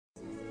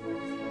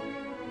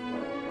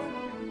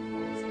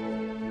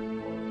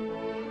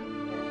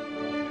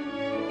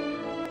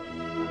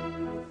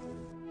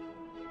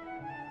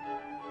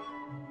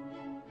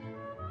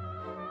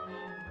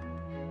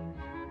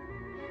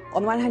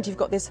On the one hand, you've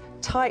got this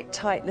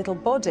tight little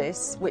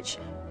bodice, which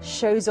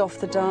shows off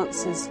the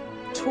dancer's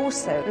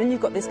torso, and then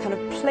you've got this kind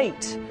of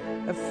plate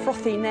of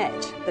frothy net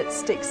that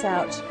sticks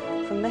out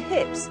from the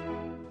hips.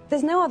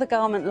 There's no other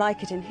garment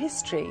like it in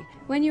history.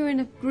 When you're in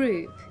a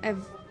group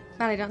of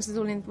ballet dancers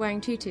all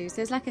wearing tutus,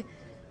 there's like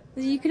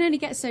you can only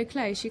get so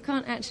close. You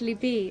can't actually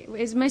be,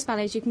 as most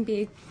ballets you can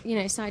be, you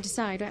know, side to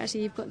side, but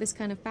actually you've got this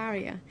kind of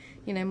barrier,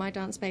 you know, my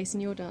dance space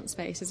and your dance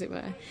space, as it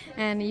were,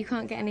 and you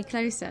can't get any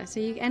closer. So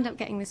you end up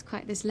getting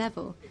this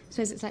level. I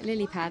suppose it's like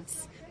lily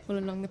pads all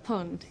along the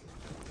pond.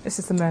 This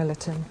is the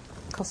Merliton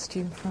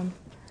costume from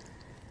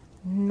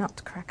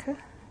Nutcracker.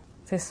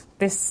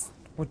 This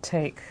would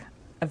take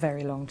a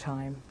very long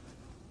time.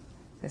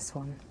 This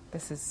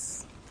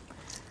is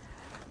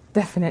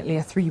definitely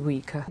a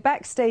 3-weeker.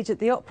 Backstage at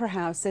the Opera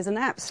House, there's an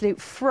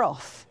absolute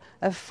froth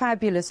of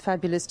fabulous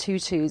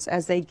tutus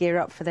as they gear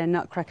up for their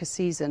Nutcracker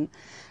season.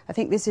 I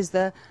think this is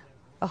a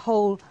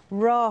whole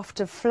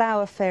raft of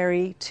flower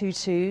fairy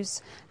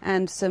tutus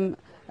and some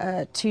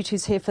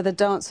tutus here for the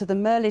dance of the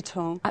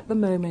Merliton. At the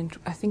moment,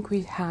 I think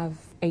we have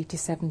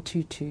 87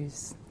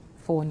 tutus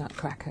for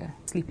Nutcracker.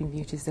 Sleeping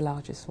Beauty is the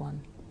largest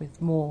one,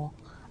 with more,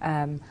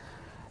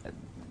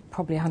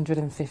 probably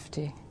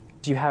 150.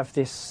 You have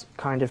this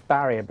kind of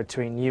barrier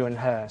between you and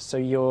her, so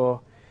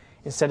you're,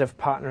 instead of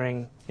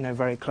partnering, you know,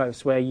 very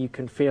close where you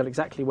can feel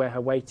exactly where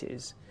her weight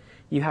is,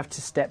 you have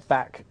to step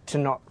back to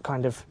not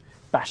kind of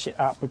bash it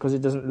up because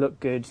it doesn't look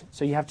good.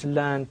 So you have to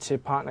learn to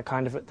partner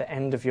kind of at the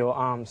end of your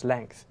arm's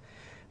length.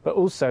 But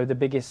also the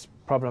biggest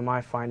problem I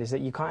find is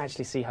that you can't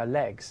actually see her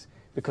legs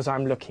because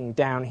I'm looking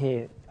down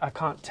here. I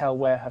can't tell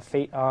where her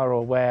feet are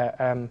or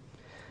where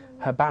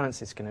her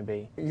balance is going to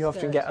be. You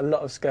often get a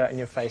lot of skirt in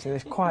your face and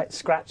it's quite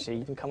scratchy.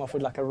 You can come off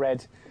with like a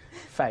red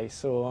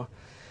face or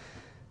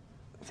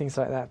things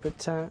like that.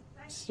 But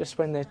it's just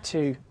when they're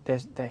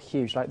they're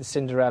huge. Like the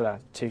Cinderella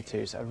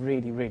tutus are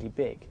really, really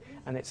big.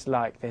 And it's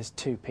like there's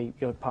two people,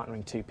 you're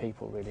partnering two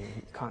people really.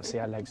 You can't see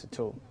her legs at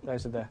all.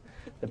 Those are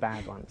the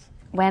bad ones.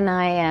 When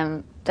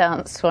I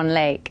danced Swan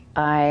Lake,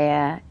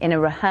 in a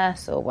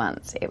rehearsal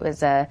once, it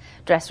was a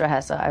dress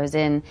rehearsal I was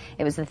in,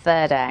 it was the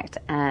third act,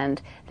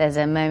 and there's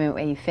a moment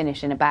where you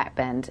finish in a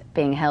backbend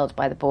being held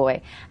by the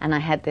boy, and I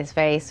had this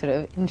very sort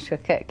of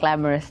intricate,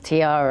 glamorous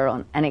tiara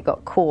on, and it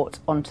got caught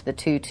onto the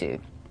tutu.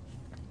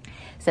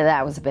 So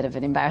that was a bit of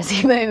an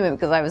embarrassing moment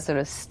because I was sort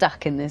of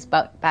stuck in this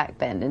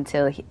backbend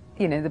until,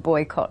 you know, the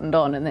boy cottoned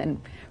on and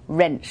then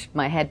wrenched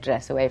my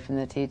headdress away from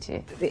the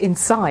tutu. The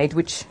inside,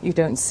 which you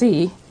don't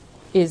see,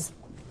 is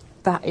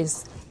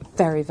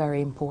very,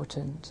 very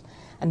important.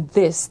 And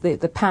this,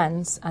 the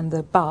pants and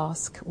the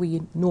basque,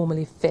 we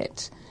normally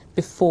fit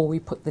before we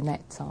put the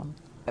nets on.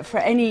 For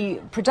any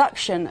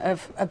production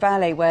of a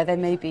ballet where there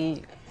may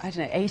be, I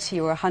don't know,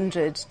 80 or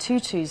 100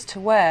 tutus to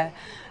wear,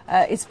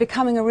 it's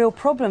becoming a real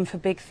problem for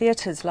big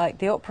theatres like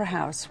the Opera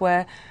House,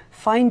 where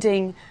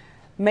finding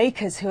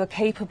makers who are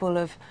capable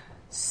of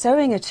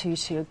sewing a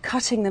tutu,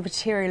 cutting the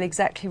material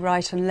exactly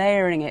right and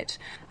layering it,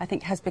 I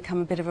think has become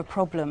a bit of a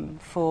problem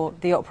for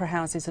the opera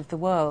houses of the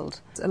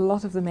world. A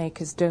lot of the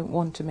makers don't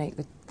want to make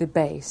the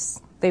base.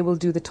 They will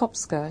do the top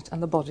skirt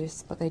and the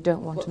bodice, but they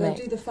don't want to make...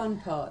 They'll do the fun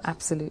part.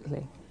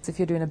 Absolutely. So if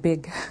you're doing a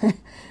big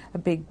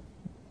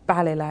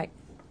ballet like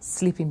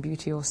Sleeping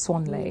Beauty or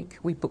Swan Lake,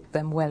 we book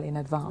them well in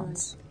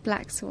advance. Right.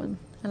 Black Swan.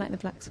 I like the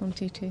Black Swan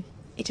tutu.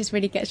 It just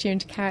really gets you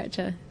into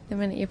character. The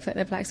minute you put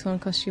the Black Swan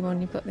costume on,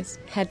 you've got this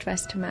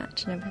headdress to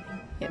match and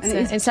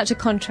everything. It's such a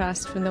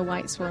contrast from the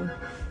White Swan.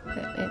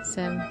 It's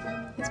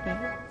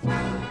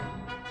great.